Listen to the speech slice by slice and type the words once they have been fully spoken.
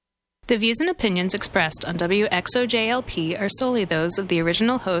The views and opinions expressed on WXOJLP are solely those of the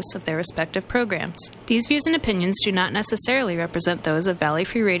original hosts of their respective programs. These views and opinions do not necessarily represent those of Valley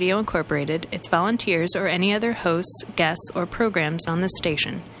Free Radio Incorporated, its volunteers, or any other hosts, guests, or programs on this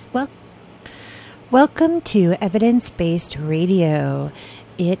station. Welcome to Evidence-Based Radio.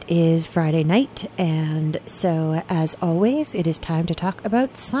 It is Friday night, and so, as always, it is time to talk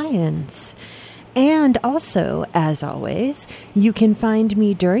about science. And also, as always, you can find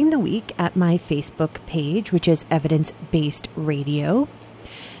me during the week at my Facebook page, which is Evidence-Based Radio.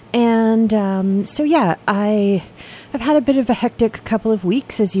 And I've had a bit of a hectic couple of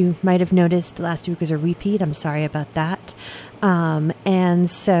weeks, as you might have noticed. Last week was a repeat. I'm sorry about that. And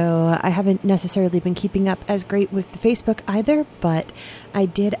so I haven't necessarily been keeping up as great with the Facebook either, but I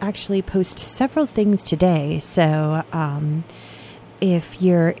did actually post several things today. So if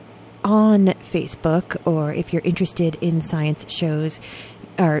you're on Facebook, or if you're interested in science shows,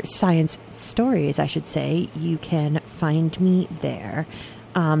 or science stories, I should say, you can find me there.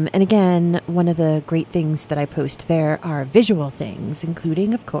 And again, one of the great things that I post there are visual things,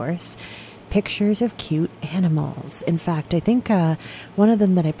 including, of course, pictures of cute animals. In fact, I think one of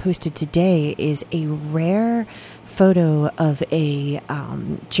them that I posted today is a rare photo of a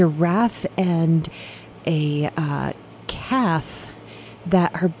giraffe and a calf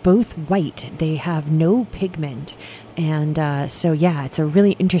that are both white. They have no pigment. And it's a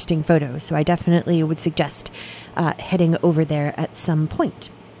really interesting photo. So I definitely would suggest heading over there at some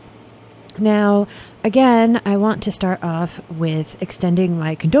point. Now, again, I want to start off with extending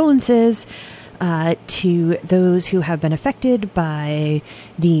my condolences to those who have been affected by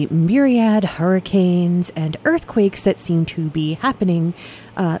the myriad hurricanes and earthquakes that seem to be happening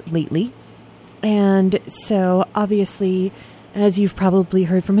lately. And so, obviously, as you've probably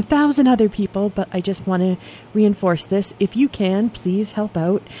heard from 1,000 other people, but I just want to reinforce this. If you can, please help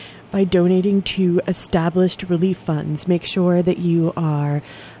out by donating to established relief funds. Make sure that you are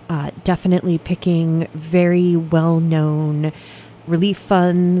definitely picking very well-known relief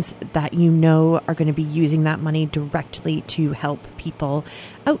funds that you know are going to be using that money directly to help people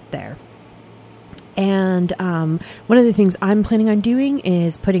out there. And one of the things I'm planning on doing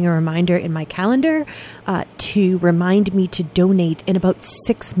is putting a reminder in my calendar to remind me to donate in about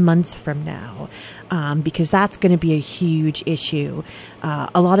 6 months from now, because that's going to be a huge issue.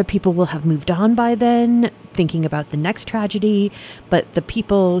 A lot of people will have moved on by then, thinking about the next tragedy, but the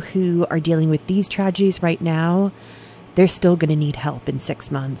people who are dealing with these tragedies right now, they're still going to need help in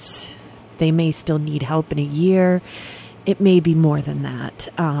 6 months. They may still need help in a year. It may be more than that.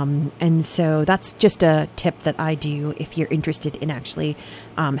 And so that's just a tip that I do if you're interested in actually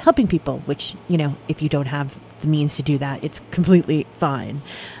helping people, which, you know, if you don't have the means to do that, it's completely fine.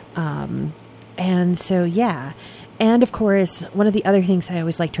 And so, yeah. And of course, one of the other things I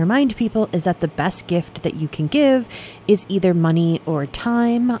always like to remind people is that the best gift that you can give is either money or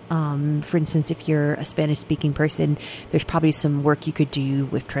time. For instance, if you're a Spanish-speaking person, there's probably some work you could do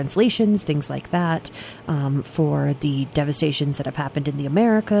with translations, things like that, for the devastations that have happened in the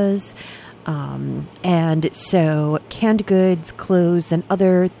Americas. And so canned goods, clothes, and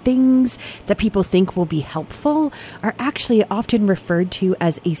other things that people think will be helpful are actually often referred to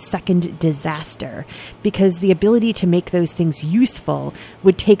as a second disaster, because the ability to make those things useful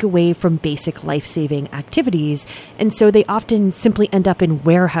would take away from basic life-saving activities. And so they often simply end up in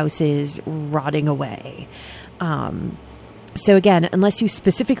warehouses rotting away. So again, unless you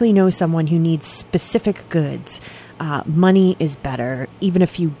specifically know someone who needs specific goods, money is better. Even a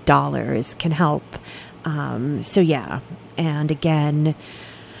few dollars can help. And again,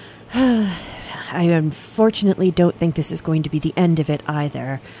 I unfortunately don't think this is going to be the end of it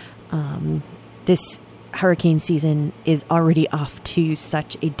either. This hurricane season is already off to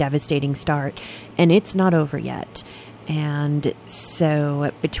such a devastating start, and it's not over yet. And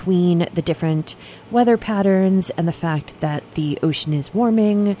so between the different weather patterns and the fact that the ocean is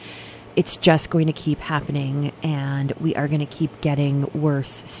warming, it's just going to keep happening, and we are going to keep getting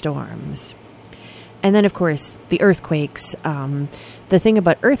worse storms. And then, of course, the earthquakes. The thing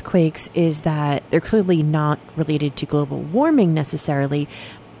about earthquakes is that they're clearly not related to global warming necessarily,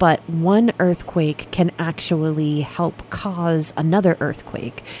 but one earthquake can actually help cause another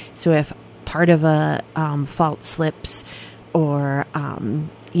earthquake. So if part of a fault slips or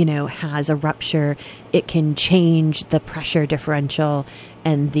has a rupture, it can change the pressure differential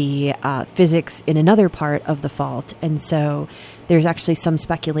and the physics in another part of the fault. And so there's actually some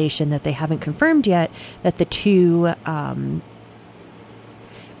speculation that they haven't confirmed yet that the two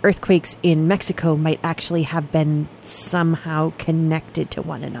earthquakes in Mexico might actually have been somehow connected to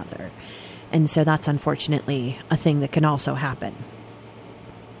one another. And so that's unfortunately a thing that can also happen.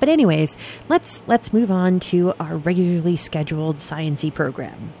 But anyways, let's move on to our regularly scheduled Science-y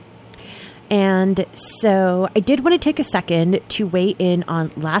program. And so I did want to take a second to weigh in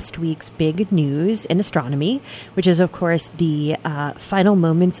on last week's big news in astronomy, which is, of course, the final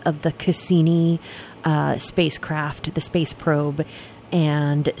moments of the Cassini spacecraft, the space probe.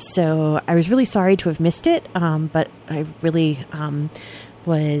 And so I was really sorry to have missed it, but I really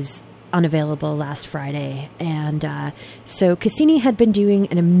was unavailable last Friday. And so Cassini had been doing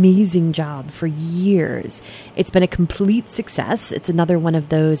an amazing job for years. It's been a complete success. It's another one of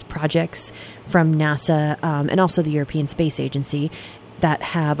those projects from NASA and also the European Space Agency that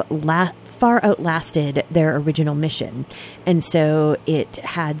have far outlasted their original mission. And so it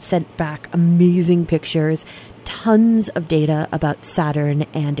had sent back amazing pictures, tons of data about Saturn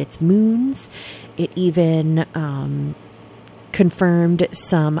and its moons. It even confirmed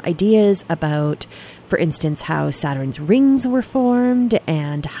some ideas about, for instance, how Saturn's rings were formed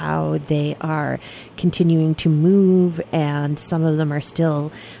and how they are continuing to move, and some of them are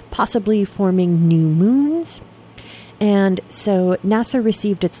still possibly forming new moons. And so NASA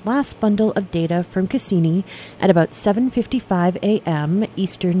received its last bundle of data from Cassini at about 7:55 a.m.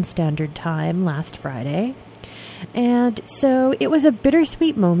 Eastern Standard Time last Friday. And so it was a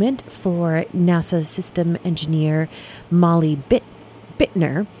bittersweet moment for NASA system engineer Molly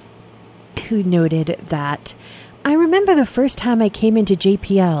Bittner, who noted that, "I remember the first time I came into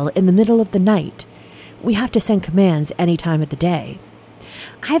JPL in the middle of the night. We have to send commands any time of the day.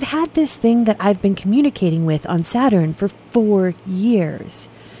 I've had this thing that I've been communicating with on Saturn for 4 years.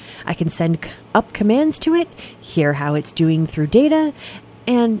 I can send up commands to it, hear how it's doing through data,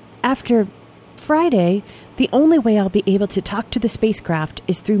 and after Friday, the only way I'll be able to talk to the spacecraft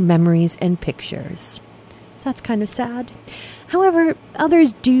is through memories and pictures." So that's kind of sad. However,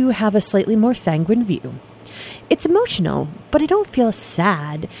 others do have a slightly more sanguine view. "It's emotional, but I don't feel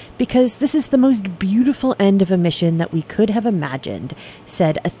sad because this is the most beautiful end of a mission that we could have imagined,"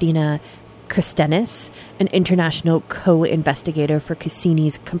 said Athena Christenis, an international co-investigator for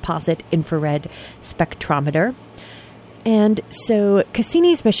Cassini's composite infrared spectrometer. And so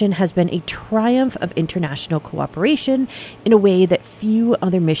Cassini's mission has been a triumph of international cooperation in a way that few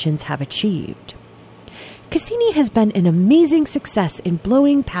other missions have achieved. "Cassini has been an amazing success in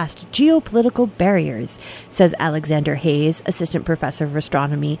blowing past geopolitical barriers," says Alexander Hayes, assistant professor of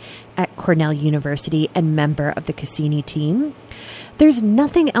astronomy at Cornell University and member of the Cassini team. "There's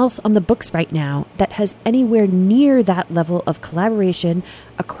nothing else on the books right now that has anywhere near that level of collaboration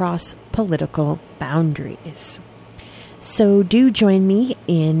across political boundaries." So do join me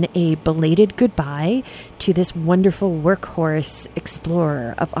in a belated goodbye to this wonderful workhorse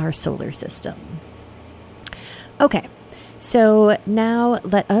explorer of our solar system. Okay, so now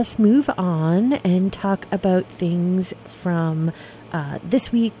let us move on and talk about things from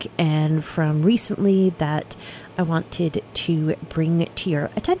this week and from recently that I wanted to bring to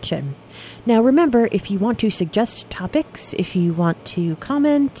your attention. Now, remember, if you want to suggest topics, if you want to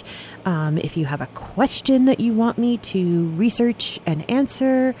comment, if you have a question that you want me to research and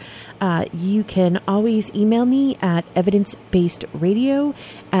answer, you can always email me at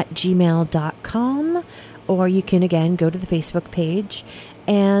evidencebasedradio@gmail.com, or you can, again, go to the Facebook page.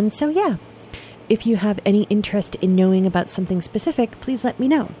 And so, yeah, if you have any interest in knowing about something specific, please let me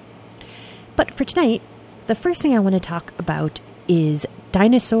know. But for tonight, the first thing I want to talk about is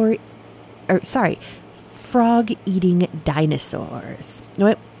frog-eating dinosaurs.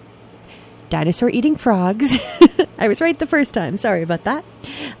 No, dinosaur-eating frogs. I was right the first time. Sorry about that.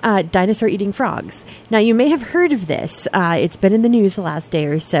 Dinosaur-eating frogs. Now, you may have heard of this. It's been in the news the last day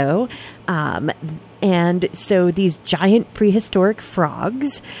or so. And so these giant prehistoric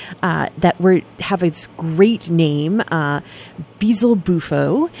frogs that have this great name,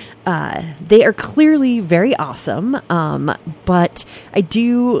 Beelzebufo, they are clearly very awesome, but I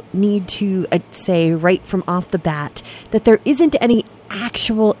do need to say right from off the bat that there isn't any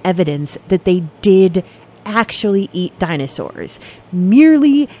actual evidence that they did actually eat dinosaurs.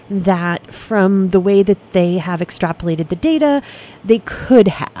 Merely that from the way that they have extrapolated the data, they could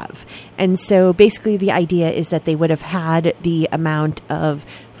have. And so basically the idea is that they would have had the amount of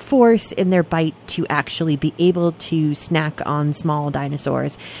force in their bite to actually be able to snack on small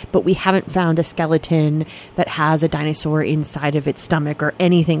dinosaurs, but we haven't found a skeleton that has a dinosaur inside of its stomach or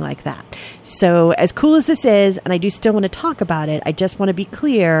anything like that. So as cool as this is, and I do still want to talk about it, I just want to be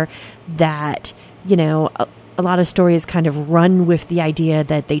clear that, you know, a lot of stories kind of run with the idea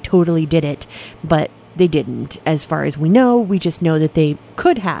that they totally did it, but they didn't. As far as we know, we just know that they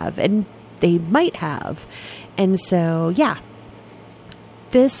could have and they might have. And so, yeah.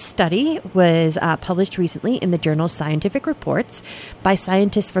 This study was published recently in the journal Scientific Reports by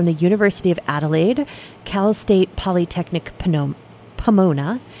scientists from the University of Adelaide, Cal State Polytechnic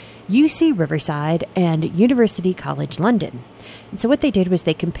Pomona, UC Riverside, and University College London. And so what they did was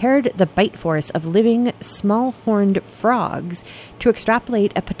they compared the bite force of living small-horned frogs to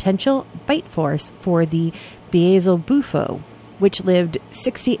extrapolate a potential bite force for the Biezal bufo, which lived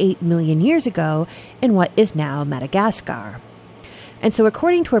 68 million years ago in what is now Madagascar. And so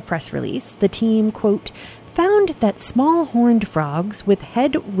according to a press release, the team, quote, found that small-horned frogs with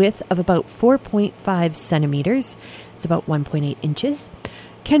head width of about 4.5 centimeters, it's about 1.8 inches,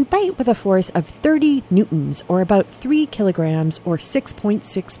 can bite with a force of 30 newtons, or about 3 kilograms, or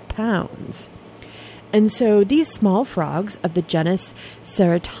 6.6 pounds. And so these small frogs of the genus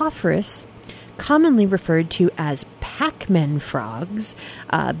Ceratophrys, commonly referred to as Pac-Man frogs,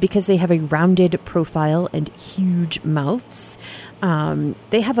 because they have a rounded profile and huge mouths,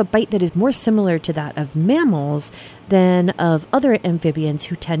 they have a bite that is more similar to that of mammals than of other amphibians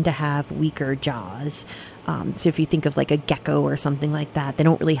who tend to have weaker jaws. So if you think of like a gecko or something like that, they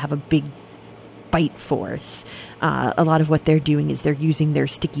don't really have a big bite force. A lot of what they're doing is they're using their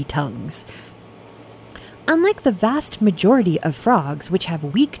sticky tongues. Unlike the vast majority of frogs, which have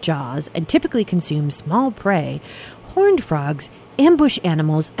weak jaws and typically consume small prey, horned frogs ambush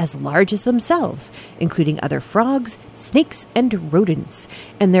animals as large as themselves, including other frogs, snakes, and rodents,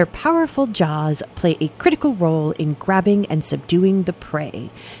 and their powerful jaws play a critical role in grabbing and subduing the prey,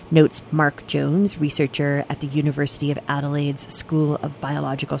 notes Mark Jones, researcher at the University of Adelaide's School of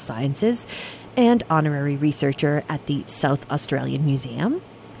Biological Sciences and honorary researcher at the South Australian Museum.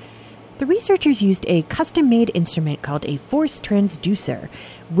 The researchers used a custom-made instrument called a force transducer,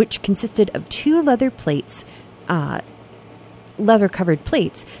 which consisted of two leather-covered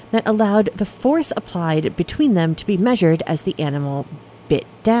plates that allowed the force applied between them to be measured as the animal bit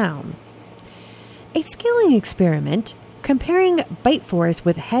down. A scaling experiment comparing bite force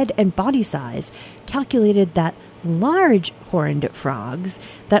with head and body size calculated that large horned frogs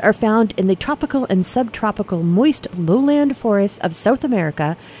that are found in the tropical and subtropical moist lowland forests of South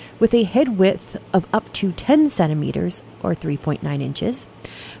America with a head width of up to 10 centimeters, or 3.9 inches,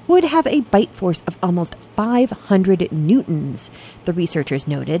 would have a bite force of almost 500 newtons, the researchers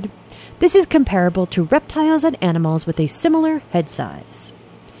noted. This is comparable to reptiles and animals with a similar head size.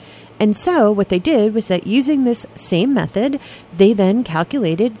 And so what they did was that using this same method, they then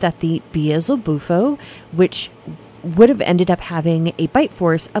calculated that the Biezal bufo, which would have ended up having a bite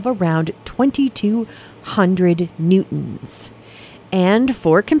force of around 2,200 newtons. And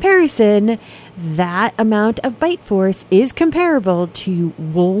for comparison, that amount of bite force is comparable to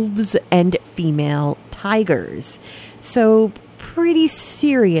wolves and female tigers. So pretty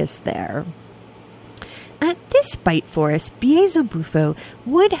serious there. At this bite force, Biezal bufo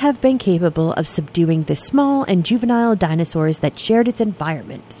would have been capable of subduing the small and juvenile dinosaurs that shared its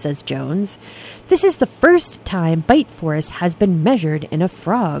environment, says Jones. This is the first time bite force has been measured in a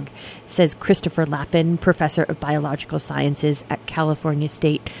frog, says Christopher Lappin, professor of biological sciences at California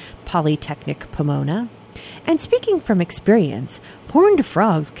State Polytechnic Pomona. And speaking from experience, horned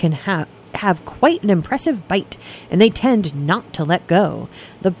frogs can have quite an impressive bite, and they tend not to let go.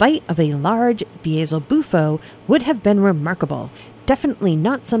 The bite of a large Biezal bufo would have been remarkable. Definitely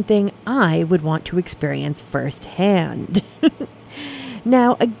not something I would want to experience firsthand.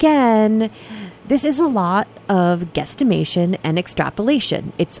 Now, again, this is a lot of guesstimation and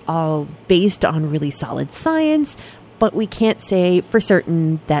extrapolation. It's all based on really solid science, but we can't say for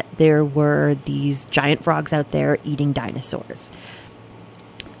certain that there were these giant frogs out there eating dinosaurs.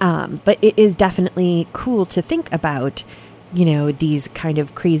 But it is definitely cool to think about, you know, these kind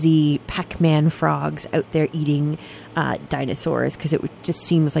of crazy Pac-Man frogs out there eating dinosaurs, because it just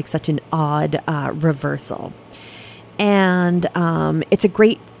seems like such an odd reversal. And it's a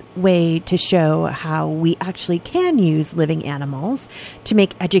great way to show how we actually can use living animals to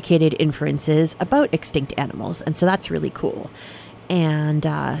make educated inferences about extinct animals. And so that's really cool. And,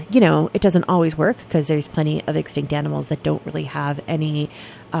 you know, it doesn't always work because there's plenty of extinct animals that don't really have any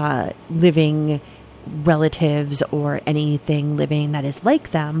living relatives or anything living that is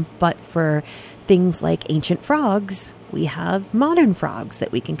like them. But for things like ancient frogs, we have modern frogs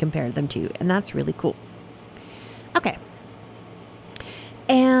that we can compare them to. And that's really cool. Okay.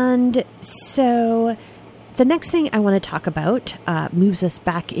 And so the next thing I want to talk about moves us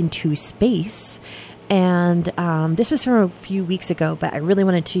back into space. And this was from a few weeks ago, but I really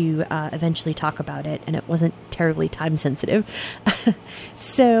wanted to eventually talk about it, and it wasn't terribly time sensitive.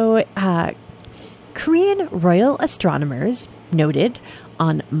 So Korean royal astronomers noted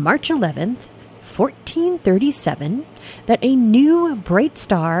on March 11th 1437 that a new bright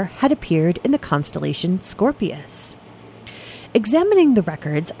star had appeared in the constellation Scorpius. Examining the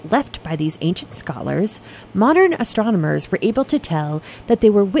records left by these ancient scholars, modern astronomers were able to tell that they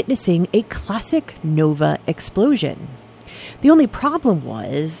were witnessing a classic nova explosion. The only problem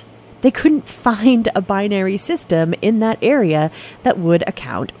was they couldn't find a binary system in that area that would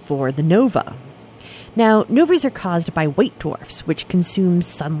account for the nova. Now, novas are caused by white dwarfs, which consume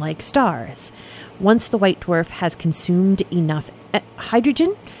sun-like stars. Once the white dwarf has consumed enough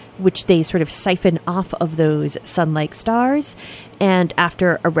hydrogen, which they sort of siphon off of those sun-like stars, and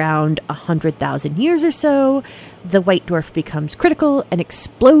after around 100,000 years or so, the white dwarf becomes critical and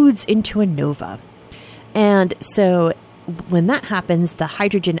explodes into a nova. And so when that happens, the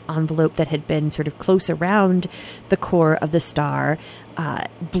hydrogen envelope that had been sort of close around the core of the star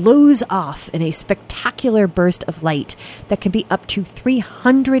blows off in a spectacular burst of light that can be up to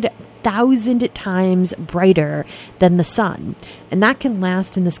 300,000 times brighter than the sun. And that can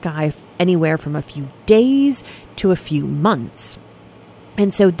last in the sky anywhere from a few days to a few months.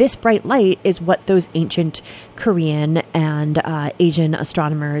 And so this bright light is what those ancient Korean and Asian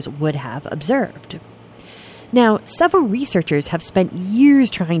astronomers would have observed. Now, several researchers have spent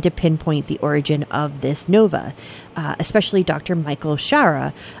years trying to pinpoint the origin of this nova, especially Dr. Michael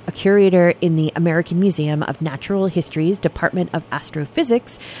Shara, a curator in the American Museum of Natural History's Department of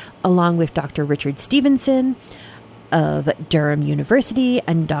Astrophysics, along with Dr. Richard Stevenson of Durham University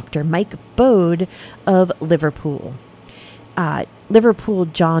and Dr. Mike Bode of Liverpool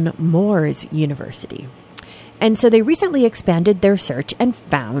John Moores University. And so they recently expanded their search and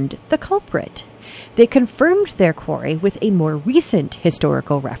found the culprit. They confirmed their quarry with a more recent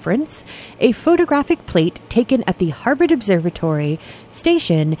historical reference, a photographic plate taken at the Harvard Observatory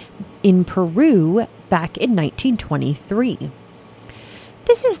Station in Peru back in 1923.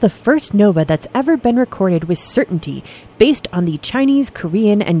 This is the first nova that's ever been recorded with certainty based on the Chinese,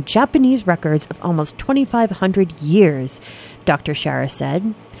 Korean, and Japanese records of almost 2,500 years, Dr. Shara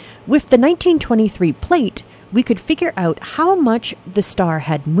said. With the 1923 plate, we could figure out how much the star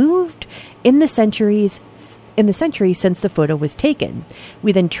had moved in the centuries since the photo was taken.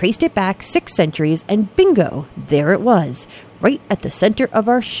 We then traced it back 6 centuries, and bingo, there it was, right at the center of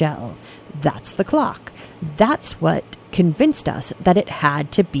our shell. That's the clock. That's what convinced us that it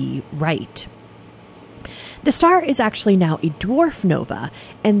had to be right. The star is actually now a dwarf nova,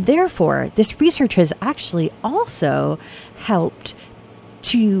 and therefore this research has actually also helped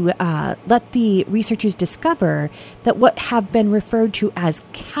to let the researchers discover that what have been referred to as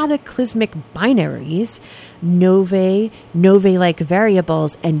cataclysmic binaries, novae, novae-like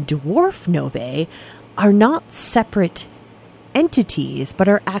variables, and dwarf novae, are not separate entities, but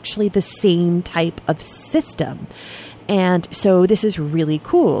are actually the same type of system. And so this is really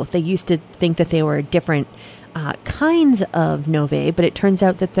cool. They used to think that they were different kinds of novae, but it turns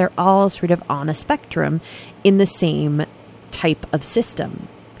out that they're all sort of on a spectrum in the same type of system.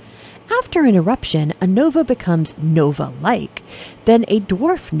 After an eruption, a nova becomes nova-like, then a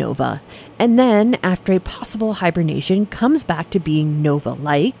dwarf nova, and then, after a possible hibernation, comes back to being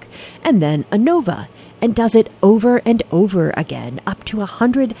nova-like, and then a nova, and does it over and over again, up to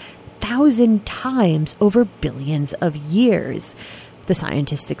 100,000 times over billions of years, the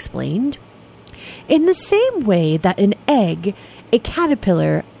scientists explained. In the same way that an egg, a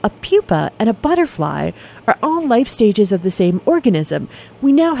caterpillar, a pupa, and a butterfly are all life stages of the same organism,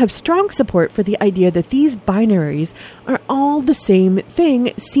 we now have strong support for the idea that these binaries are all the same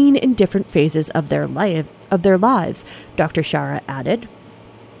thing seen in different phases of their lives, Dr. Shara added.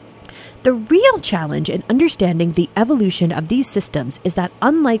 The real challenge in understanding the evolution of these systems is that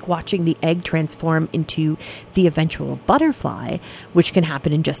unlike watching the egg transform into the eventual butterfly, which can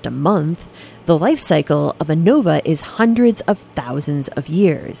happen in just a month, the life cycle of a nova is hundreds of thousands of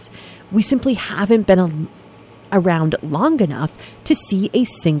years. We simply haven't been around long enough to see a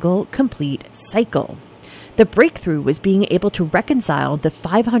single complete cycle. The breakthrough was being able to reconcile the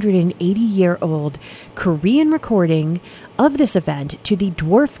 580-year-old Korean recording of this event to the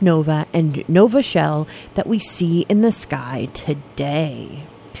dwarf nova and nova shell that we see in the sky today.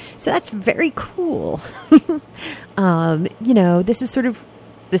 So that's very cool. This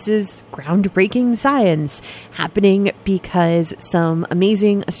is groundbreaking science happening because some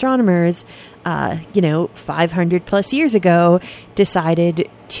amazing astronomers, 500 plus years ago, decided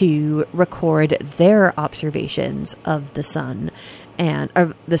to record their observations of the sun and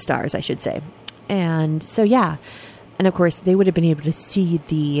of the stars, I should say. And so, yeah. And of course, they would have been able to see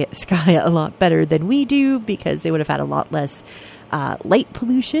the sky a lot better than we do because they would have had a lot less light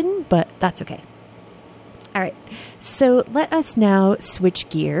pollution, but that's okay. All right. So let us now switch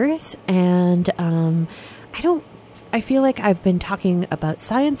gears. And I feel like I've been talking about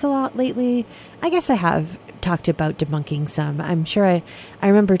science a lot lately. I guess I have talked about debunking some. I'm sure I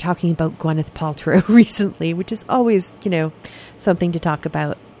remember talking about Gwyneth Paltrow recently, which is always, something to talk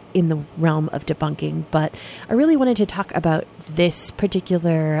about in the realm of debunking. But I really wanted to talk about this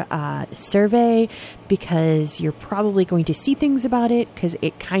particular survey because you're probably going to see things about it because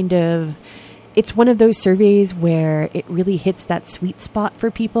it's one of those surveys where it really hits that sweet spot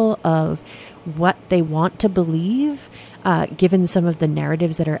for people of what they want to believe, given some of the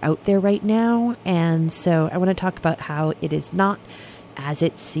narratives that are out there right now. And so I want to talk about how it is not as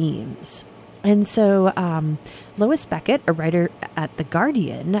it seems. And so Lois Beckett, a writer at The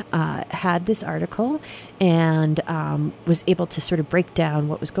Guardian, had this article and was able to sort of break down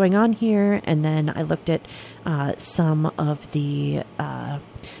what was going on here. And then I looked at some of the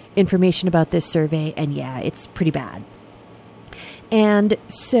information about this survey, and yeah, it's pretty bad. And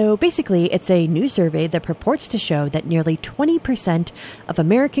so basically, it's a new survey that purports to show that nearly 20% of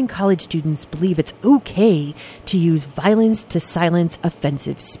American college students believe it's okay to use violence to silence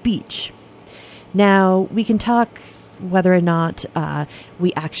offensive speech. Now, we can talk whether or not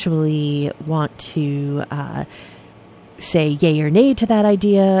we actually want to say yay or nay to that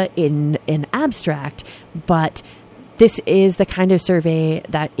idea in abstract, but this is the kind of survey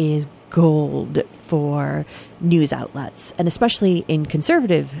that is gold for news outlets, and especially in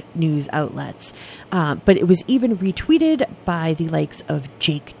conservative news outlets. But it was even retweeted by the likes of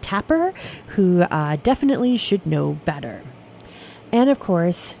Jake Tapper, who definitely should know better. And of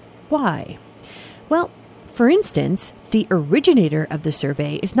course, why? Well, for instance, the originator of the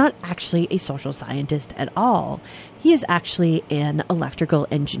survey is not actually a social scientist at all. He is actually an electrical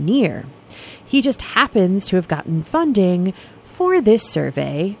engineer. He just happens to have gotten funding for this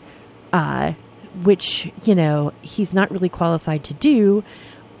survey, which, he's not really qualified to do,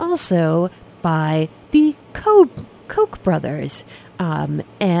 also by the Koch brothers.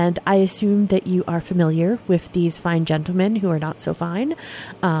 And I assume that you are familiar with these fine gentlemen who are not so fine,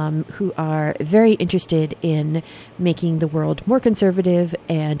 who are very interested in making the world more conservative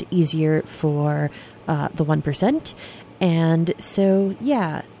and easier for the 1%. And so,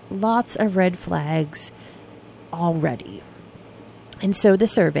 yeah, lots of red flags already. And so the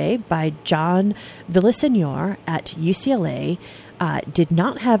survey by John Villasenor at UCLA did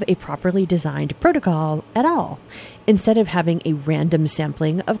not have a properly designed protocol at all. Instead of having a random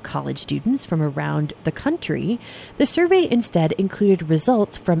sampling of college students from around the country, the survey instead included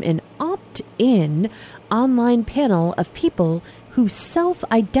results from an opt-in online panel of people who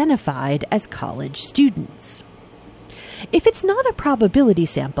self-identified as college students. If it's not a probability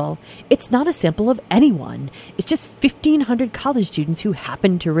sample, it's not a sample of anyone. It's just 1,500 college students who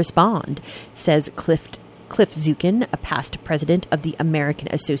happen to respond, says Cliff Zukin, a past president of the American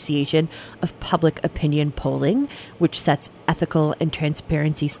Association of Public Opinion Polling, which sets ethical and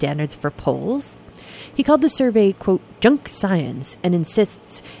transparency standards for polls. He called the survey, quote, junk science, and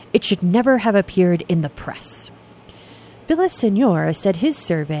insists it should never have appeared in the press. Villasenor said his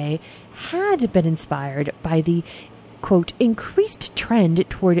survey had been inspired by the, quote, increased trend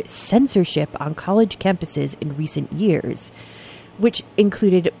toward censorship on college campuses in recent years, which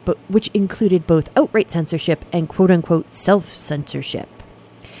included both outright censorship and quote-unquote self-censorship.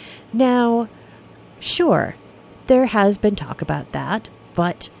 Now, sure, there has been talk about that,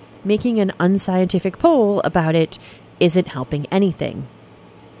 but making an unscientific poll about it isn't helping anything.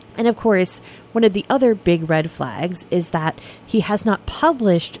 And of course, one of the other big red flags is that he has not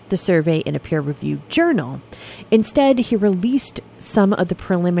published the survey in a peer-reviewed journal. Instead, he released some of the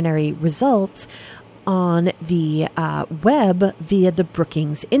preliminary results on the web via the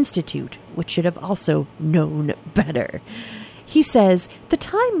Brookings Institute, which should have also known better. He says, the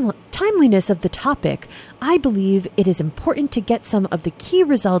timeliness of the topic, I believe it is important to get some of the key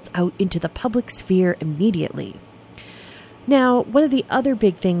results out into the public sphere immediately. Now, one of the other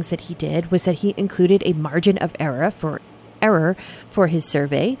big things that he did was that he included a margin of error for his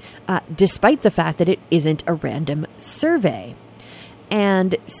survey, despite the fact that it isn't a random survey.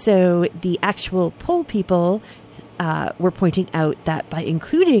 And so the actual poll people were pointing out that by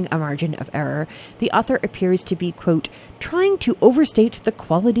including a margin of error, the author appears to be, quote, trying to overstate the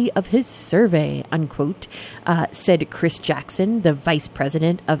quality of his survey, unquote, said Chris Jackson, the vice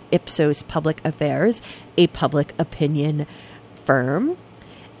president of Ipsos Public Affairs, a public opinion firm.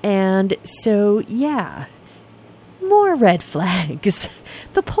 And so, yeah, more red flags.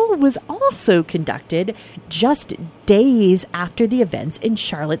 The poll was also conducted just days after the events in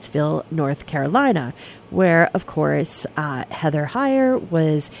Charlottesville, North Carolina, where, of course, Heather Heyer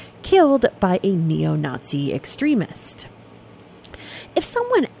was killed by a neo-Nazi extremist. If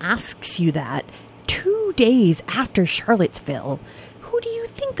someone asks you that 2 days after Charlottesville, who do you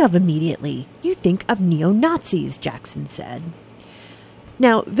think of immediately? You think of neo-Nazis, Jackson said.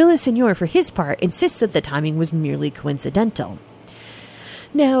 Now, Villaseñor, for his part, insists that the timing was merely coincidental.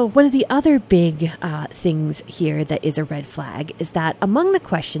 Now, one of the other big things here that is a red flag is that among the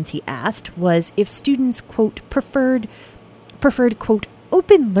questions he asked was if students, quote, preferred, quote,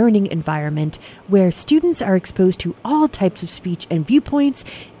 open learning environment where students are exposed to all types of speech and viewpoints,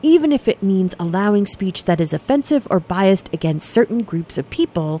 even if it means allowing speech that is offensive or biased against certain groups of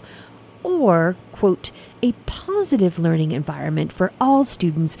people, or, quote, a positive learning environment for all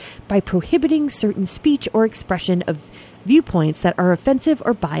students by prohibiting certain speech or expression of viewpoints that are offensive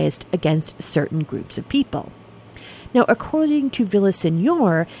or biased against certain groups of people. Now, according to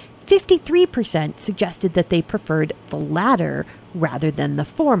Villaseñor, 53% suggested that they preferred the latter rather than the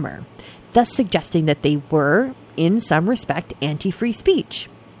former, thus suggesting that they were, in some respect, anti-free speech.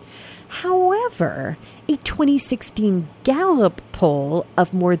 However, a 2016 Gallup poll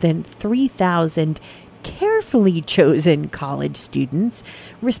of more than 3,000 carefully chosen college students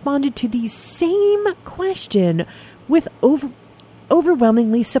responded to the same question with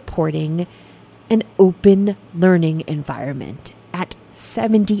overwhelmingly supporting an open learning environment at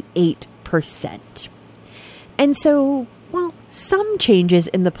 78%. And so, well, some changes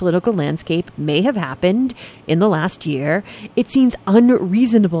in the political landscape may have happened in the last year. It seems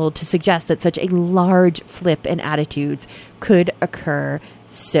unreasonable to suggest that such a large flip in attitudes could occur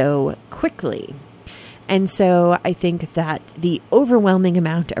so quickly. And so I think that the overwhelming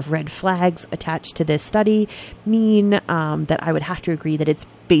amount of red flags attached to this study mean that I would have to agree that it's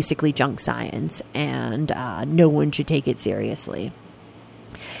basically junk science and no one should take it seriously.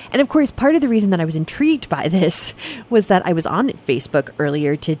 And of course, part of the reason that I was intrigued by this was that I was on Facebook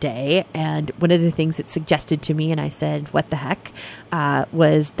earlier today, and one of the things it suggested to me, and I said, what the heck,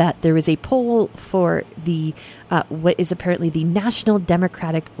 was that there was a poll for the what is apparently the National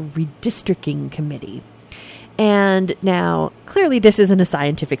Democratic Redistricting Committee. And now, clearly, this isn't a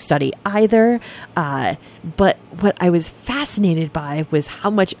scientific study either, but what I was fascinated by was how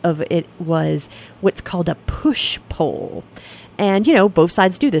much of it was what's called a push poll. And, you know, both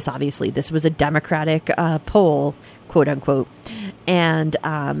sides do this, obviously. This was a Democratic poll, quote unquote. And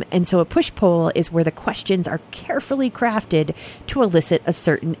so a push poll is where the questions are carefully crafted to elicit a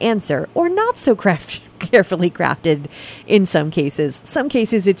certain answer, or not so carefully crafted in some cases. Some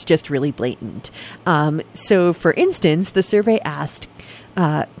cases it's just really blatant. So, for instance, the survey asked,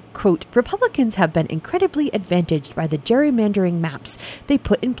 quote, Republicans have been incredibly advantaged by the gerrymandering maps they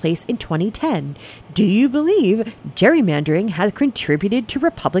put in place in 2010. Do you believe gerrymandering has contributed to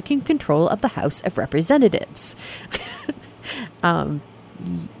Republican control of the House of Representatives?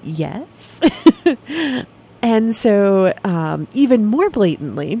 Yes. And so, even more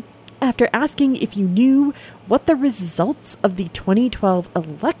blatantly, after asking if you knew what the results of the 2012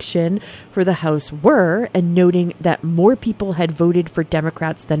 election for the House were, and noting that more people had voted for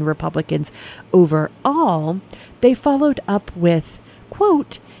Democrats than Republicans overall, they followed up with,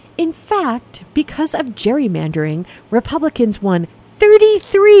 quote, in fact, because of gerrymandering, Republicans won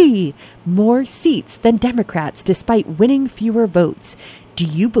 33 more seats than Democrats despite winning fewer votes. Do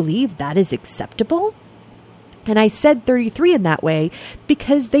you believe that is acceptable? And I said 33 in that way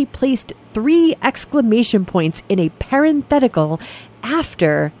because they placed 3 exclamation points in a parenthetical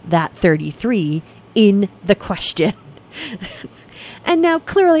after that 33 in the question. And now,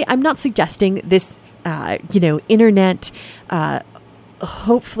 clearly, I'm not suggesting this, internet,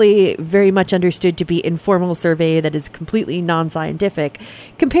 hopefully very much understood to be informal survey that is completely non-scientific,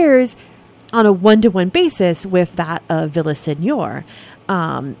 compares on a one-to-one basis with that of Villaseñor.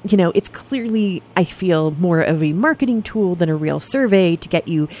 It's clearly, I feel, more of a marketing tool than a real survey to get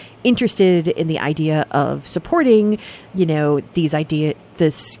you interested in the idea of supporting,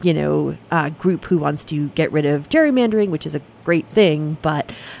 this group who wants to get rid of gerrymandering, which is a great thing. But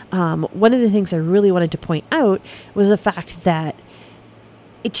one of the things I really wanted to point out was the fact that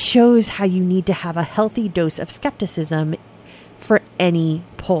it shows how you need to have a healthy dose of skepticism for any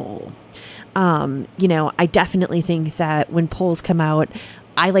poll. I definitely think that when polls come out,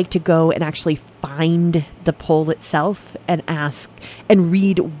 I like to go and actually find the poll itself and ask and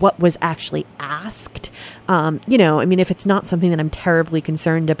read what was actually asked. If it's not something that I'm terribly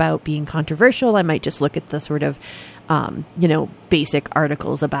concerned about being controversial, I might just look at the sort of, basic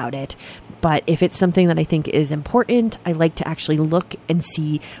articles about it. But if it's something that I think is important, I like to actually look and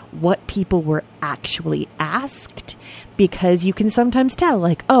see what people were actually asked, because you can sometimes tell,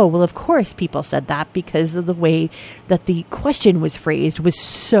 like, oh, well, of course people said that because of the way that the question was phrased was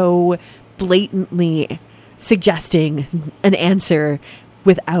so blatantly suggesting an answer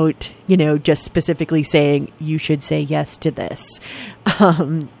without, just specifically saying you should say yes to this.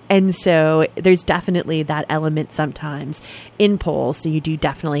 And so there's definitely that element sometimes in polls. So you do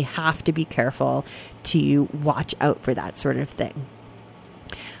definitely have to be careful to watch out for that sort of thing.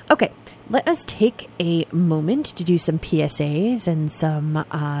 Okay, let us take a moment to do some PSAs and some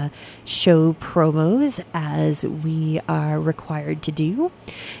show promos, as we are required to do.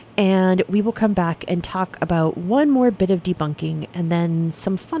 And we will come back and talk about one more bit of debunking and then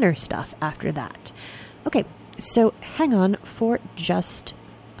some funner stuff after that. Okay, so hang on for just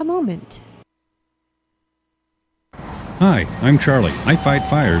a moment. Hi, I'm Charlie. I fight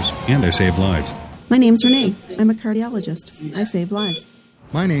fires and I save lives. My name's Renee. I'm a cardiologist. I save lives.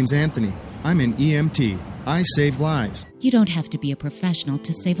 My name's Anthony. I'm an EMT. I save lives. You don't have to be a professional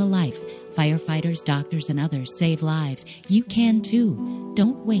to save a life. Firefighters, doctors, and others save lives. You can too.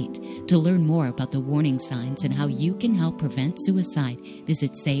 Don't wait. To learn more about the warning signs and how you can help prevent suicide,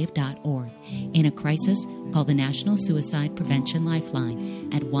 visit save.org. In a crisis, call the National Suicide Prevention Lifeline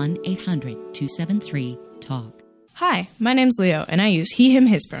at 1-800-273-TALK. Hi, my name's Leo, and I use he, him,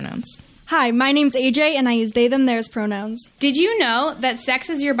 his pronouns. Hi, my name's AJ, and I use they, them, theirs pronouns. Did you know that sex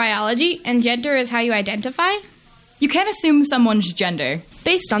is your biology and gender is how you identify? You can't assume someone's gender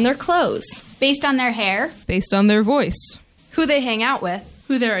based on their clothes, based on their hair, based on their voice, who they hang out with,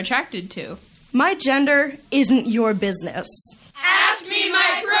 who they're attracted to. My gender isn't your business. Ask me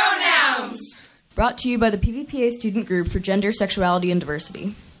my pronouns! Brought to you by the PVPA Student Group for Gender, Sexuality, and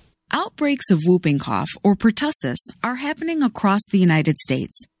Diversity. Outbreaks of whooping cough, or pertussis, are happening across the United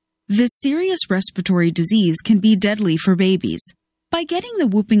States. This serious respiratory disease can be deadly for babies. By getting the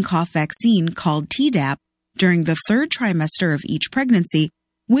whooping cough vaccine, called Tdap, during the third trimester of each pregnancy,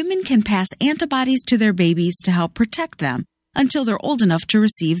 women can pass antibodies to their babies to help protect them until they're old enough to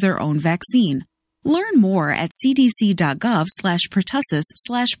receive their own vaccine. Learn more at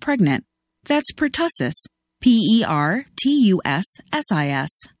cdc.gov/pertussis/pregnant. That's pertussis,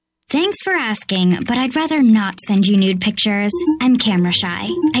 PERTUSSIS. Thanks for asking, but I'd rather not send you nude pictures. I'm camera shy.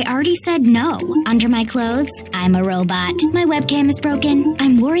 I already said no. Under my clothes, I'm a robot. My webcam is broken.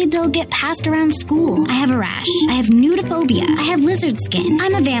 I'm worried they'll get passed around school. I have a rash. I have nudophobia. I have lizard skin.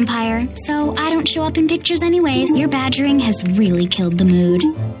 I'm a vampire, so I don't show up in pictures anyways. Your badgering has really killed the mood.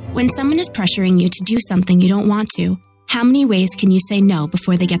 When someone is pressuring you to do something you don't want to, how many ways can you say no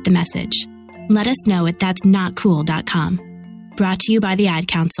before they get the message? Let us know at that'snotcool.com. Brought to you by the Ad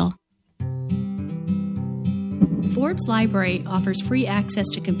Council. Forbes Library offers free access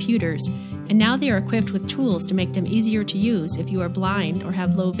to computers, and now they are equipped with tools to make them easier to use if you are blind or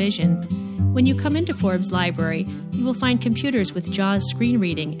have low vision. When you come into Forbes Library, you will find computers with JAWS screen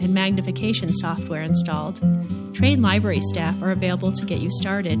reading and magnification software installed. Trained library staff are available to get you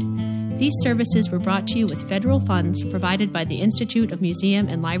started. These services were brought to you with federal funds provided by the Institute of Museum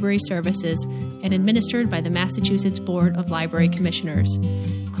and Library Services and administered by the Massachusetts Board of Library Commissioners.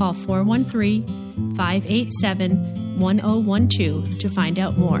 Call 413-587-1012 to find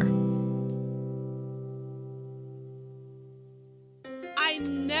out more. I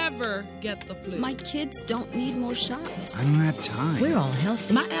never get the flu. My kids don't need more shots. I don't have time. We're all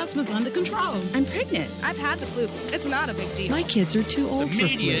healthy. My asthma's under control. I'm pregnant. I've had the flu. It's not a big deal. My kids are too old for flu.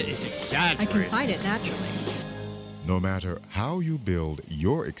 The media is exaggerating. I can fight it naturally. No matter how you build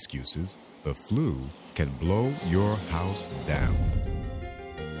your excuses, the flu can blow your house down.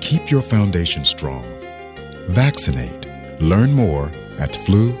 Keep your foundation strong. Vaccinate. Learn more at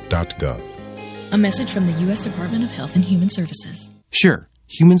flu.gov. A message from the U.S. Department of Health and Human Services. Sure,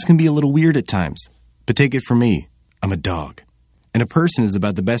 humans can be a little weird at times, but take it from me, I'm a dog. And a person is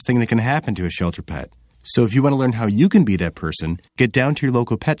about the best thing that can happen to a shelter pet. So if you want to learn how you can be that person, get down to your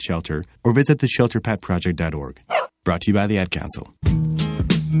local pet shelter or visit theshelterpetproject.org. Brought to you by the Ad Council.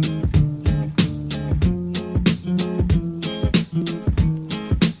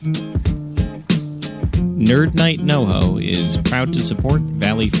 Nerd Night NoHo is proud to support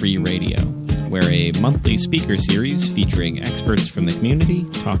Valley Free Radio. We're a monthly speaker series featuring experts from the community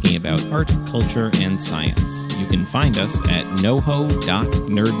talking about art, culture, and science. You can find us at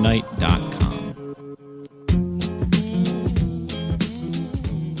noho.nerdnight.com.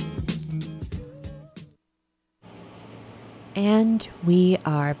 And we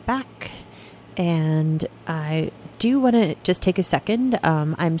are back. And I do want to just take a second.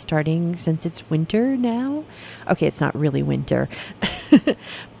 I'm starting, since it's winter now. Okay, it's not really winter.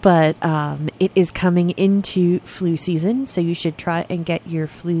 But it is coming into flu season, so you should try and get your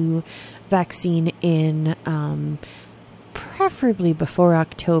flu vaccine in preferably before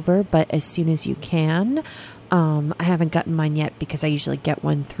October, but as soon as you can. I haven't gotten mine yet because I usually get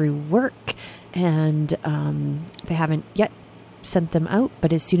one through work, and they haven't yet sent them out.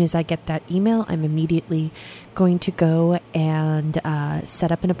 But as soon as I get that email, I'm immediately going to go and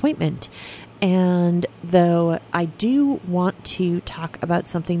set up an appointment. And though I do want to talk about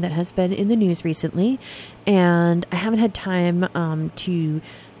something that has been in the news recently, and I haven't had time to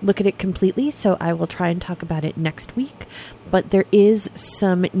look at it completely, so I will try and talk about it next week. But there is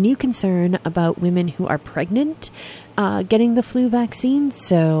some new concern about women who are pregnant getting the flu vaccine.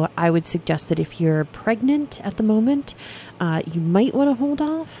 So I would suggest that if you're pregnant at the moment, you might want to hold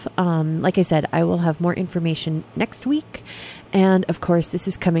off. Like I said, I will have more information next week. And of course, this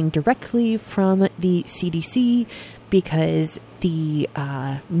is coming directly from the CDC, because the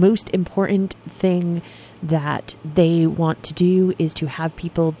most important thing that they want to do is to have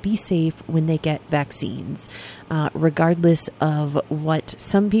people be safe when they get vaccines, regardless of what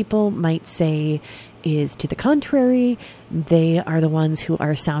some people might say is to the contrary. They are the ones who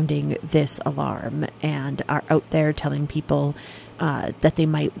are sounding this alarm and are out there telling people that they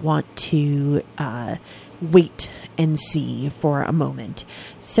might want to wait and see for a moment.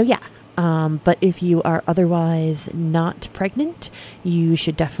 So yeah. But if you are otherwise not pregnant, you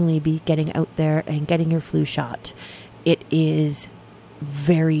should definitely be getting out there and getting your flu shot. It is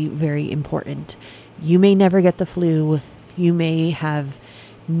very, very important. You may never get the flu. You may have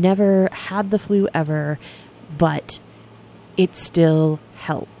never had the flu ever, but it still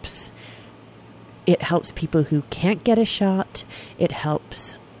helps. It helps people who can't get a shot. It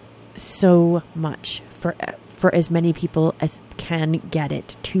helps so much for as many people as can get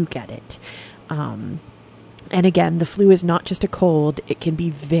it to get it. And again, the flu is not just a cold. It can be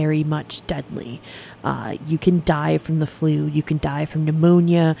very much deadly. You can die from the flu. You can die from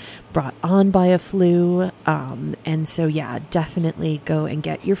pneumonia brought on by a flu. And so, yeah, definitely go and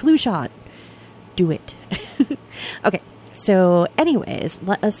get your flu shot. Do it. Okay. So anyways,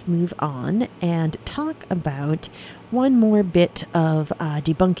 let us move on and talk about one more bit of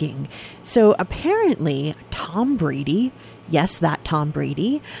debunking. So apparently Tom Brady, yes, that Tom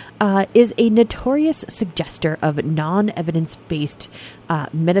Brady, is a notorious suggester of non-evidence-based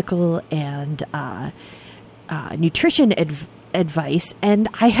medical and nutrition advice, and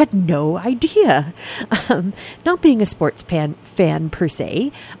I had no idea. Not being a sports fan per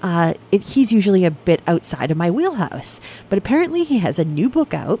se, he's usually a bit outside of my wheelhouse, but apparently he has a new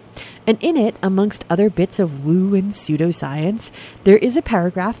book out, and in it, amongst other bits of woo and pseudoscience, there is a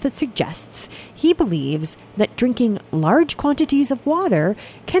paragraph that suggests he believes that drinking large quantities of water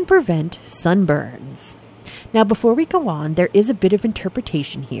can prevent sunburns. Now, before we go on, there is a bit of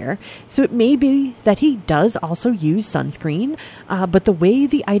interpretation here, so it may be that he does also use sunscreen, but the way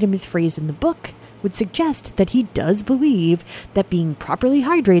the item is phrased in the book would suggest that he does believe that being properly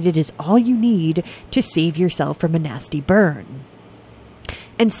hydrated is all you need to save yourself from a nasty burn.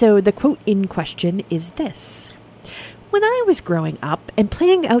 And so the quote in question is this: "When I was growing up and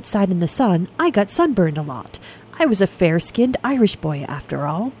playing outside in the sun, I got sunburned a lot. I was a fair-skinned Irish boy after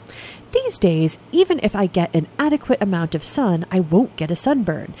all. These days, even if I get an adequate amount of sun, I won't get a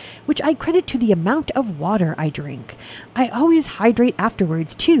sunburn, which I credit to the amount of water I drink. I always hydrate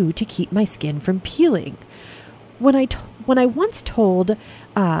afterwards, too, to keep my skin from peeling." When I once told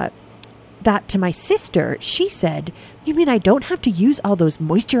that to my sister, she said, "You mean I don't have to use all those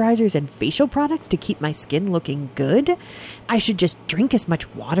moisturizers and facial products to keep my skin looking good? I should just drink as much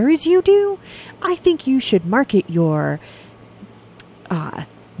water as you do? I think you should market your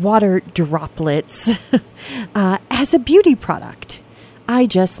water droplets as a beauty product." I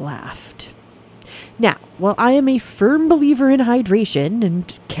just laughed. Now, while I am a firm believer in hydration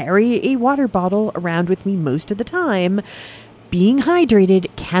and carry a water bottle around with me most of the time, being hydrated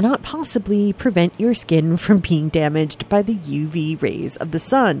cannot possibly prevent your skin from being damaged by the UV rays of the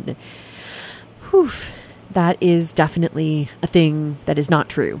sun. Whew, that is definitely a thing that is not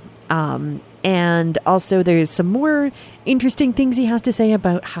true. And also there's some more interesting things he has to say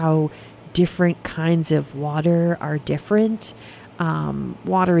about how different kinds of water are different.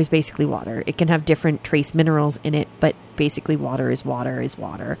 Water is basically water. It can have different trace minerals in it, but basically water is water is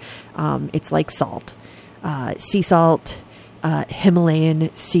water. It's like salt. Sea salt,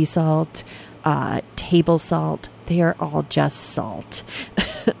 Himalayan sea salt, table salt, they are all just salt.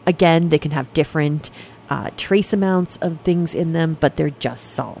 Again, they can have different trace amounts of things in them, but they're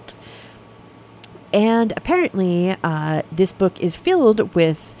just salt. And apparently, this book is filled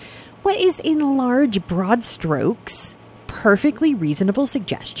with what is in large, broad strokes perfectly reasonable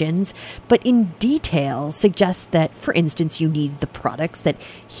suggestions, but in detail suggests that, for instance, you need the products that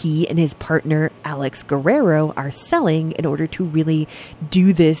he and his partner Alex Guerrero are selling in order to really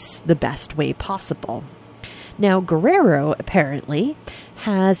do this the best way possible. Now, Guerrero apparently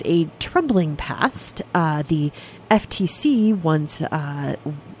has a troubling past. The FTC once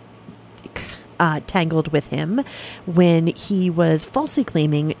tangled with him when he was falsely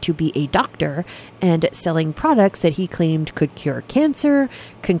claiming to be a doctor and selling products that he claimed could cure cancer,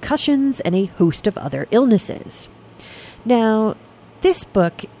 concussions, and a host of other illnesses. Now, this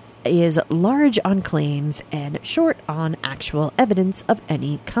book is large on claims and short on actual evidence of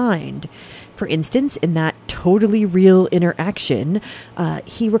any kind. For instance, in that totally real interaction,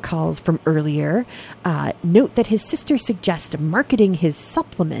 he recalls from earlier, note that his sister suggests marketing his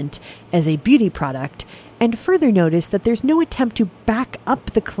supplement as a beauty product, and further notice that there's no attempt to back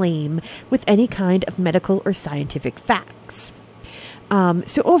up the claim with any kind of medical or scientific facts.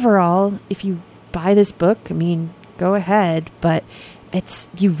 So overall, if you buy this book, I mean, go ahead, but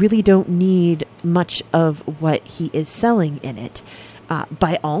you really don't need much of what he is selling in it.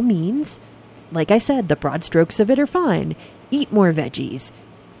 By all means, like I said, the broad strokes of it are fine. Eat more veggies.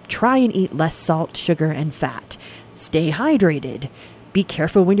 Try and eat less salt, sugar, and fat. Stay hydrated. Be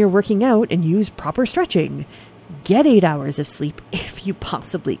careful when you're working out and use proper stretching. Get 8 hours of sleep if you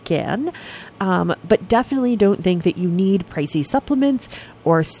possibly can. But definitely don't think that you need pricey supplements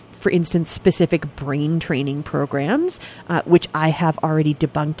or, for instance, specific brain training programs, which I have already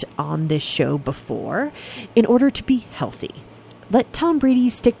debunked on this show before, in order to be healthy. Let Tom Brady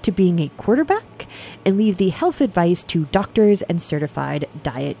stick to being a quarterback and leave the health advice to doctors and certified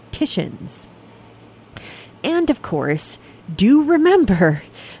dietitians. And of course, do remember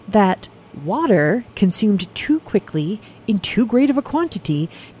that water consumed too quickly in too great of a quantity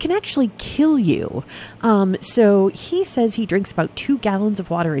can actually kill you. So he says he drinks about 2 gallons of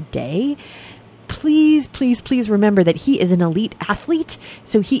water a day. Please, please, please remember that he is an elite athlete,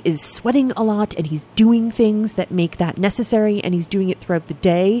 so he is sweating a lot and he's doing things that make that necessary, and he's doing it throughout the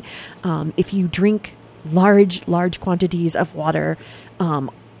day. If you drink large quantities of water,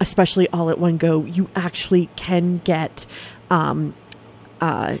 especially all at one go, you actually can get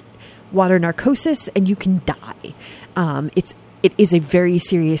water narcosis and you can die. It is a very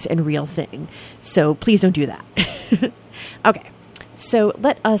serious and real thing, so please don't do that. Okay. So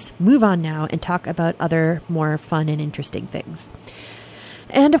let us move on now and talk about other more fun and interesting things.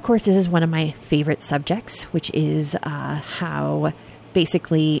 And of course, this is one of my favorite subjects, which is how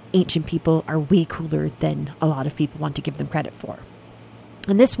basically ancient people are way cooler than a lot of people want to give them credit for.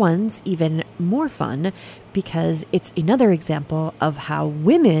 And this one's even more fun because it's another example of how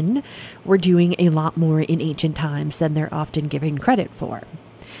women were doing a lot more in ancient times than they're often given credit for.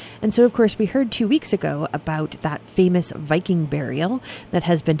 And so, of course, we heard 2 weeks ago about that famous Viking burial that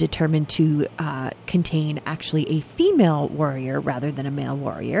has been determined to contain actually a female warrior rather than a male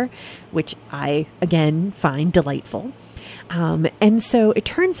warrior, which I, again, find delightful. And so it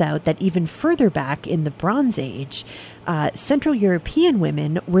turns out that even further back in the Bronze Age, Central European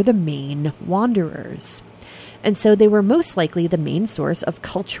women were the main wanderers. And so they were most likely the main source of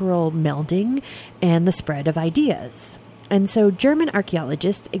cultural melding and the spread of ideas. And so German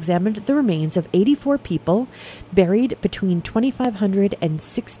archaeologists examined the remains of 84 people buried between 2500 and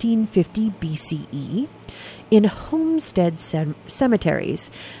 1650 BCE in homestead cemeteries,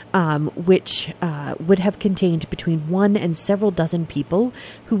 which would have contained between 1 and several dozen people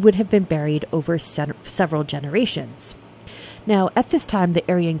who would have been buried over several generations. Now, at this time, the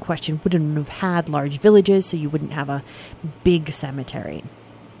area in question wouldn't have had large villages, so you wouldn't have a big cemetery.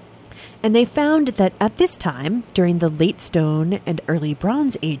 And they found that at this time, during the late Stone and early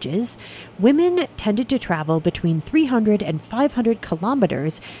Bronze Ages, women tended to travel between 300 and 500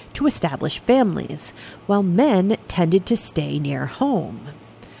 kilometers to establish families, while men tended to stay near home.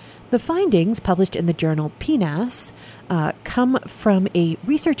 The findings, published in the journal PNAS, come from a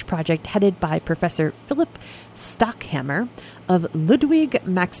research project headed by Professor Philipp Stockhammer of Ludwig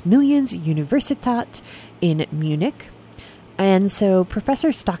Maximilians Universität in Munich. And so Professor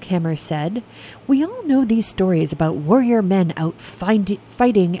Stockhammer said, "We all know these stories about warrior men out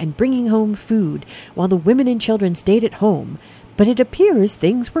fighting and bringing home food, while the women and children stayed at home, but it appears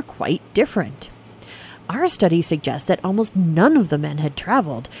things were quite different. Our study suggests that almost none of the men had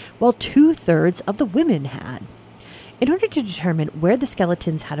traveled, while 2/3 of the women had." In order to determine where the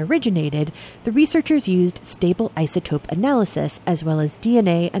skeletons had originated, the researchers used stable isotope analysis as well as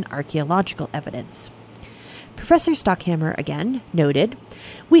DNA and archaeological evidence. Professor Stockhammer again noted,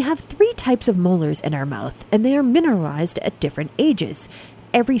 "We have 3 types of molars in our mouth, and they are mineralized at different ages.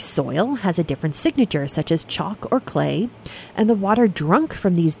 every soil has a different signature, such as chalk or clay, and the water drunk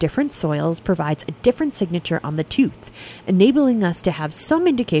from these different soils provides a different signature on the tooth, enabling us to have some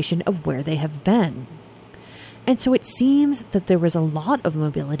indication of where they have been. And so it seems that there was a lot of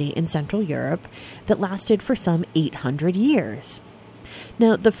mobility in Central Europe that lasted for some 800 years.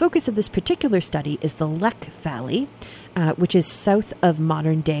 Now, the focus of this particular study is the Lech Valley, which is south of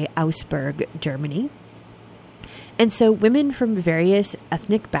modern-day Augsburg, Germany. And so women from various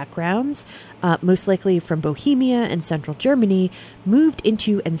ethnic backgrounds, most likely from Bohemia and central Germany, moved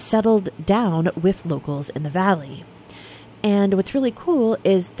into and settled down with locals in the valley. And what's really cool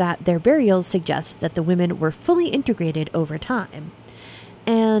is that their burials suggest that the women were fully integrated over time.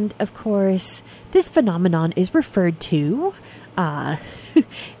 And, of course, this phenomenon is referred to,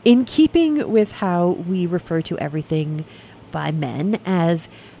 in keeping with how we refer to everything by men, as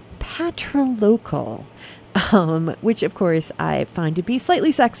patrilocal, which, of course, I find to be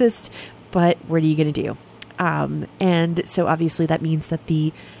slightly sexist, but what are you going to do? And so, obviously, that means that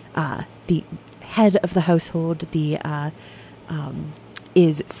the head of the household,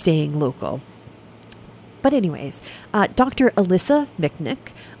 is staying local. But anyways, Dr. Alyssa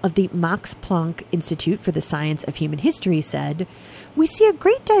Michnik of the Max Planck Institute for the Science of Human History said, "We see a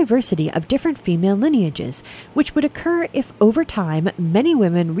great diversity of different female lineages, which would occur if over time many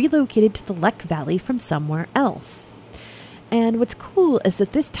women relocated to the Lech Valley from somewhere else." And what's cool is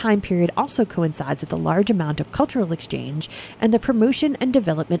that this time period also coincides with a large amount of cultural exchange and the promotion and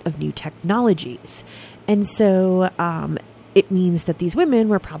development of new technologies. And so it means that these women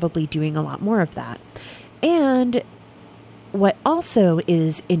were probably doing a lot more of that. And what also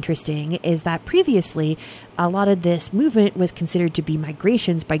is interesting is that previously a lot of this movement was considered to be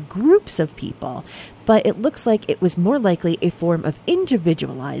migrations by groups of people, but it looks like it was more likely a form of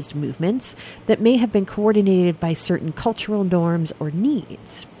individualized movements that may have been coordinated by certain cultural norms or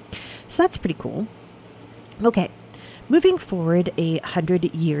needs. So that's pretty cool. Okay. Moving forward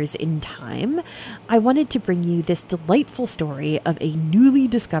 100 years in time, I wanted to bring you this delightful story of a newly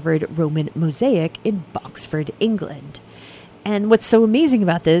discovered Roman mosaic in Boxford, England. And what's so amazing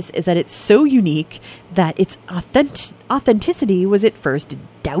about this is that it's so unique that its authenticity was at first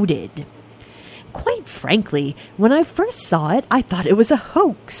doubted. Quite frankly, when I first saw it, I thought it was a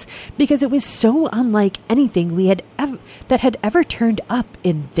hoax because it was so unlike anything that had ever turned up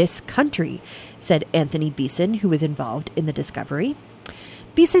in this country, said Anthony Beeson, who was involved in the discovery.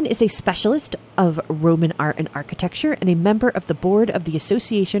 Beeson is a specialist of Roman art and architecture and a member of the board of the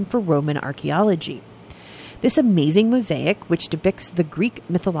Association for Roman Archaeology. This amazing mosaic, which depicts the Greek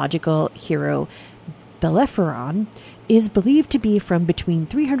mythological hero Bellerophon, is believed to be from between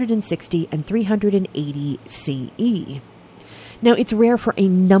 360 and 380 CE. Now, it's rare for a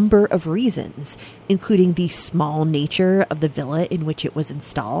number of reasons, including the small nature of the villa in which it was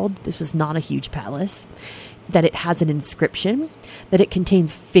installed. This was not a huge palace. That it has an inscription, that it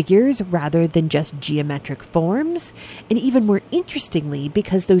contains figures rather than just geometric forms, and even more interestingly,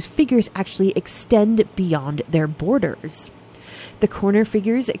 because those figures actually extend beyond their borders. The corner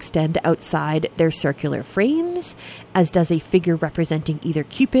figures extend outside their circular frames, as does a figure representing either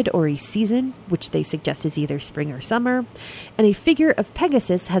Cupid or a season, which they suggest is either spring or summer, and a figure of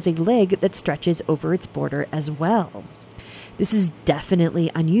Pegasus has a leg that stretches over its border as well. This is definitely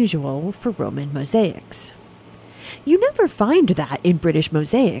unusual for Roman mosaics. You never find that in British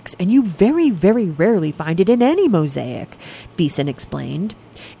mosaics, and you very, very rarely find it in any mosaic, Beeson explained.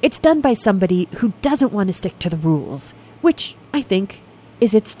 It's done by somebody who doesn't want to stick to the rules, which I think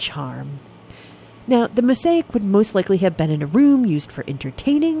is its charm. Now, the mosaic would most likely have been in a room used for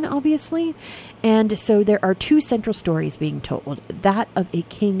entertaining, obviously, and so there are two central stories being told, that of a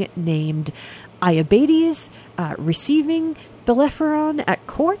king named Iobates receiving Bellerophon at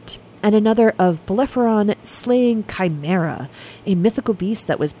court, and another of Bellerophon slaying Chimera, a mythical beast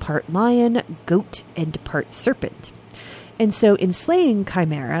that was part lion, goat, and part serpent. And so in slaying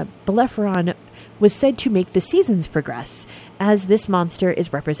Chimera, Bellerophon was said to make the seasons progress, as this monster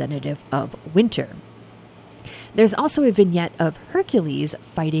is representative of winter. There's also a vignette of Hercules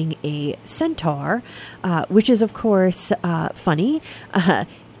fighting a centaur, which is, of course, funny,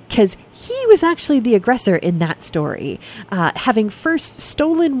 because he was actually the aggressor in that story, having first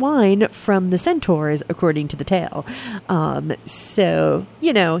stolen wine from the centaurs, according to the tale. So,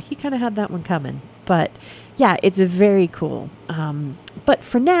 you know, he kind of had that one coming. But yeah, it's very cool. But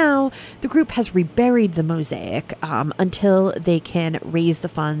for now, the group has reburied the mosaic until they can raise the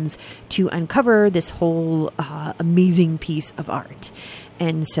funds to uncover this whole amazing piece of art.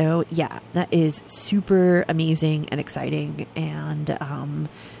 And so, yeah, that is super amazing and exciting. And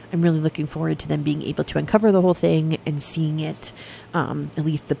I'm really looking forward to them being able to uncover the whole thing and seeing it, at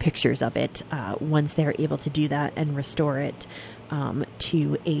least the pictures of it, once they're able to do that and restore it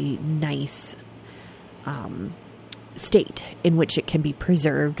to a nice state in which it can be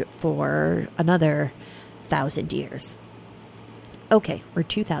preserved for another 1,000 years. Okay, or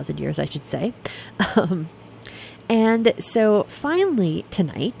 2,000 years, I should say. And so finally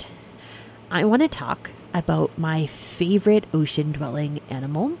tonight, I want to talk about my favorite ocean-dwelling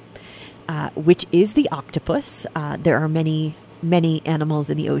animal, which is the octopus. There are many animals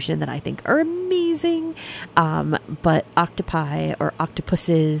in the ocean that I think are amazing, but octopi or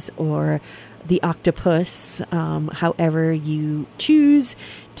octopuses or the octopus, however you choose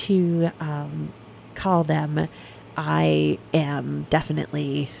to call them, they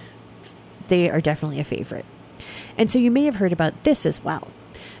are definitely a favorite. And so you may have heard about this as well.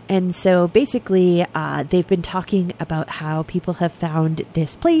 And so basically, they've been talking about how people have found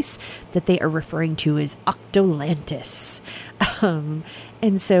this place that they are referring to as Octolantis.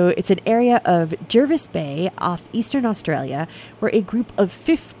 And so it's an area of Jervis Bay off eastern Australia where a group of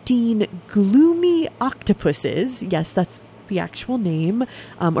 15 gloomy octopuses, yes, that's the actual name,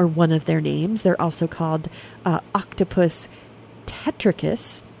 or one of their names. They're also called Octopus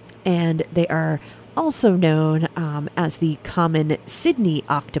tetricus, and they are also known as the common Sydney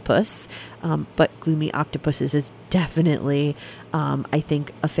octopus, but gloomy octopuses is definitely, I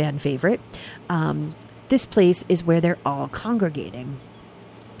think, a fan favorite. This place is where they're all congregating.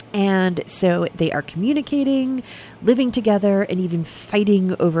 And so they are communicating, living together, and even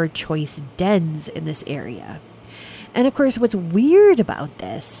fighting over choice dens in this area. And of course, what's weird about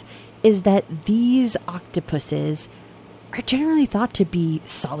this is that these octopuses are generally thought to be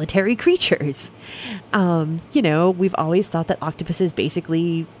solitary creatures. We've always thought that octopuses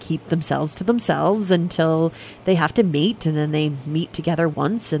basically keep themselves to themselves until they have to mate, and then they meet together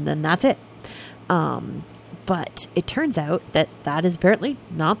once, and then that's it. But it turns out that that is apparently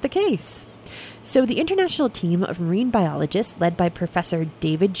not the case. So the international team of marine biologists led by Professor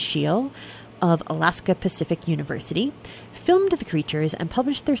David Scheel of Alaska Pacific University filmed the creatures and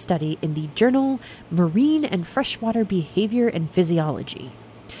published their study in the journal Marine and Freshwater Behavior and Physiology.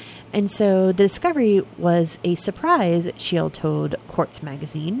 And so the discovery was a surprise, Scheel told Quartz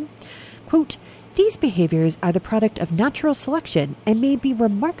magazine. Quote, "These behaviors are the product of natural selection and may be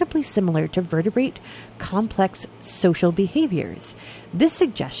remarkably similar to vertebrate complex social behaviors. This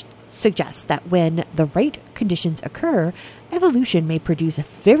suggests that when the right conditions occur, evolution may produce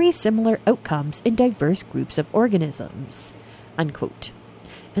very similar outcomes in diverse groups of organisms." Unquote.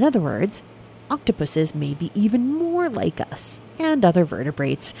 In other words, octopuses may be even more like us and other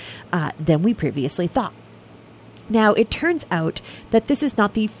vertebrates than we previously thought. Now, it turns out that this is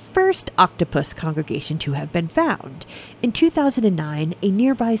not the first octopus congregation to have been found. In 2009, a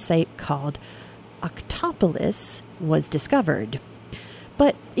nearby site called Octopolis was discovered,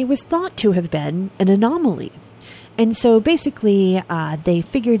 but it was thought to have been an anomaly. And so basically, they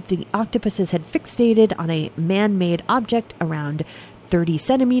figured the octopuses had fixated on a man-made object around 30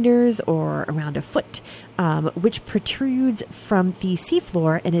 centimeters or around a foot, which protrudes from the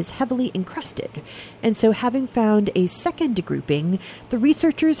seafloor and is heavily encrusted. And so having found a second grouping, the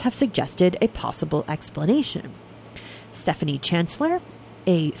researchers have suggested a possible explanation. Stephanie Chancellor,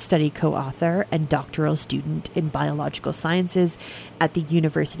 a study co-author and doctoral student in biological sciences at the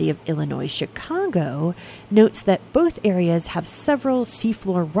University of Illinois Chicago, notes that both areas have several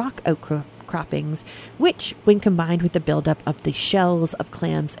seafloor rock outcroppings, which, when combined with the buildup of the shells of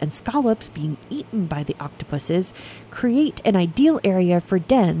clams and scallops being eaten by the octopuses, create an ideal area for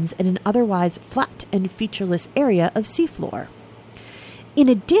dens in an otherwise flat and featureless area of seafloor. In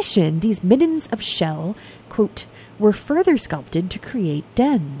addition, these middens of shell, quote, were further sculpted to create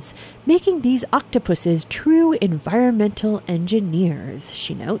dens, making these octopuses true environmental engineers,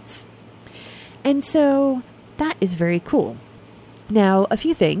 she notes. And so that is very cool. Now, a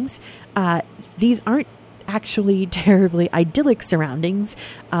few things. These aren't actually terribly idyllic surroundings.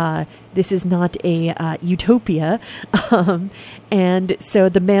 This is not a utopia. And so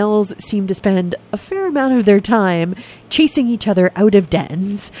the males seem to spend a fair amount of their time chasing each other out of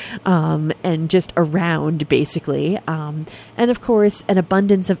dens and just around, basically. And of course, an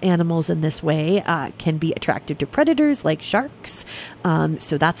abundance of animals in this way can be attractive to predators like sharks.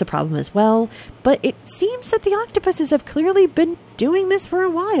 So that's a problem as well. But it seems that the octopuses have clearly been doing this for a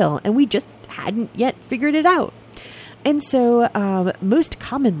while, and we just hadn't yet figured it out. And so, most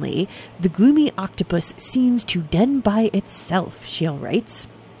commonly, the gloomy octopus seems to den by itself, Scheel writes.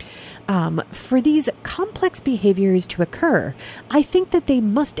 For these complex behaviors to occur, I think that they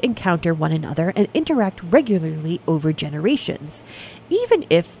must encounter one another and interact regularly over generations, even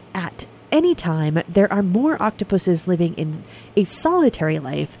if at any time there are more octopuses living in a solitary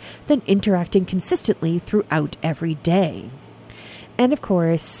life than interacting consistently throughout every day. And of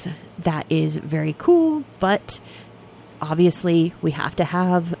course, that is very cool, but obviously we have to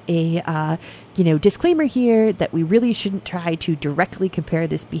have a disclaimer here that we really shouldn't try to directly compare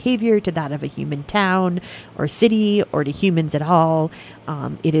this behavior to that of a human town or city or to humans at all.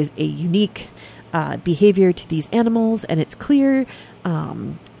 It is a unique behavior to these animals, and it's clear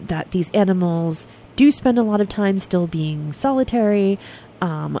that these animals do spend a lot of time still being solitary,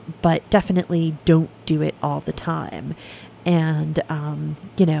 but definitely don't do it all the time. And,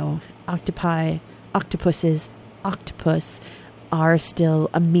 octopus are still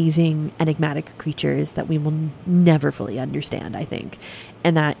amazing, enigmatic creatures that we will never fully understand, I think.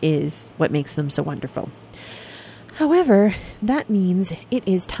 And that is what makes them so wonderful. However, that means it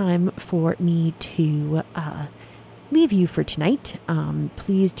is time for me to leave you for tonight.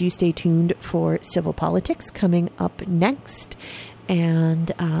 Please do stay tuned for Civil Politics coming up next,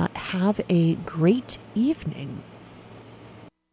 and have a great evening.